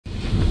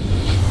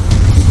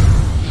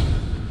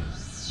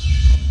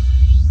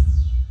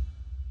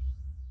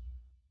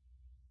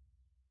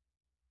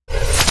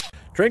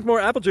Drink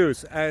more apple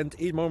juice and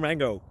eat more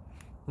mango.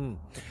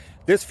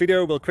 This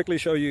video will quickly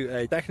show you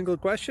a technical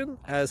question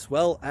as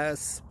well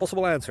as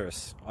possible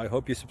answers. I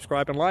hope you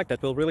subscribe and like,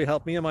 that will really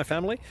help me and my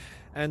family.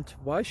 And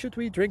why should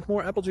we drink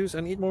more apple juice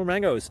and eat more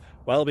mangoes?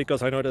 Well,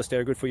 because I noticed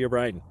they're good for your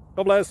brain.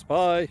 God bless,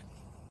 bye!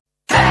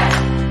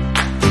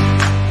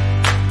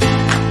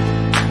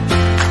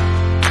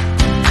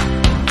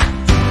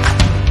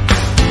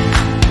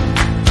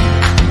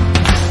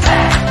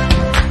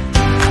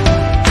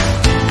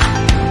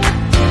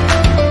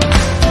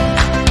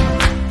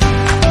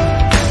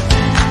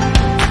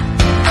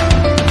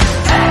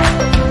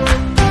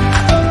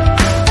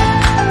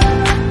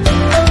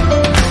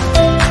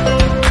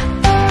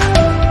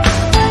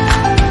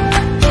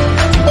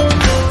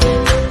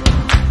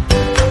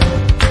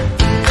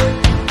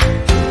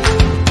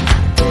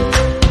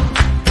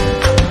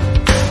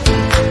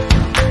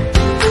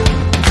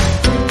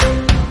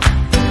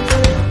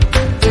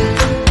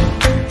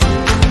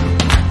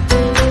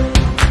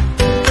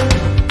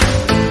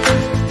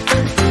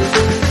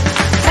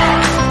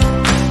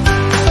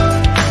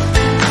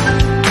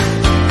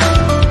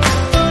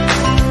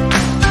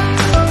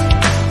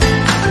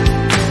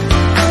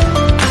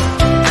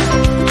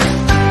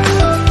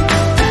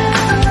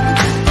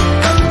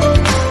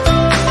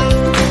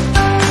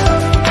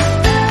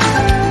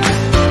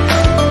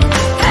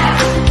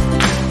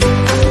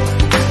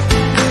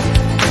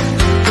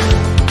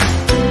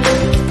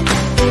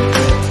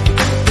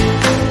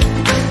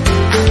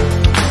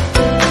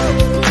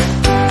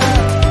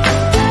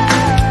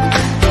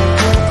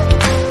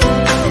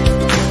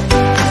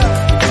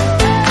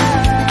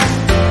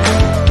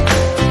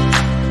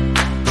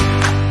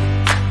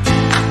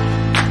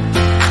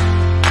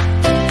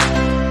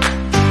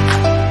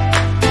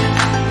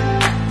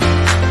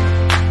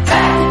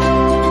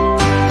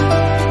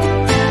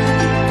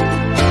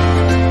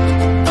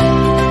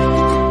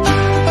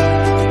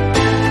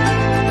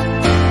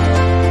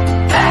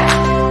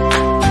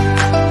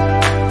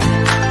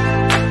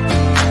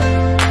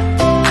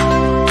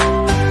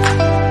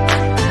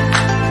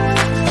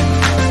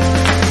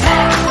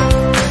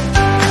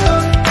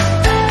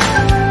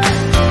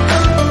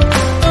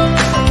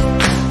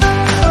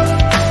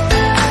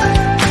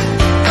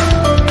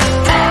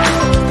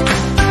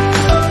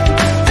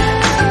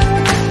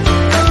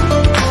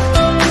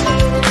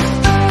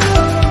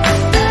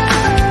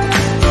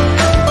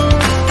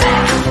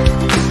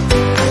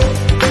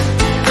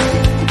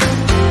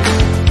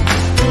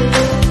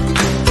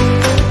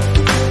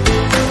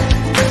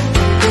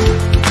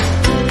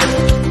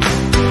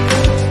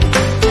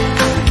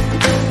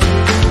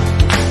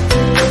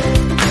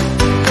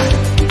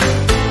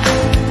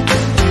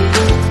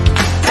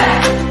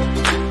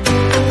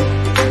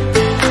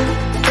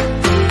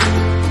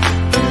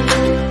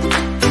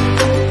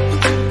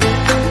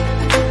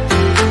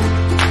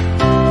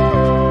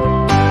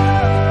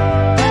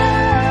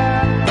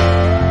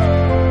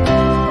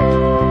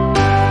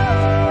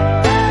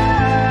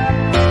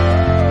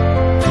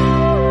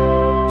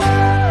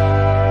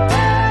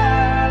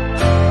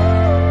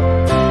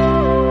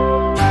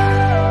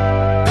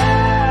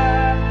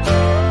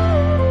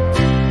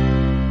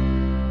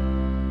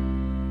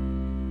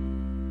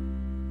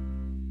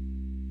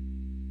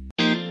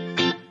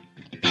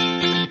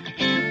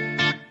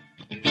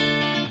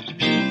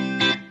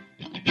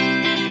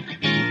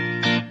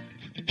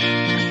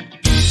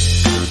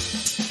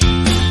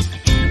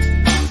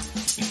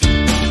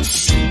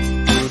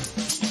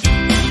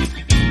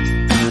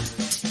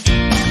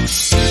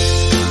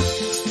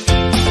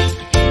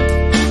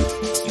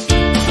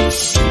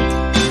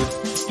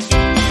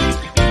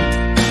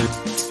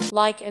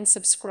 Like and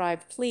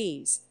subscribe,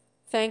 please.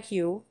 Thank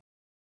you.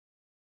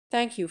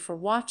 Thank you for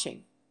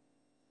watching.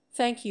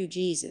 Thank you,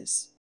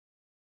 Jesus.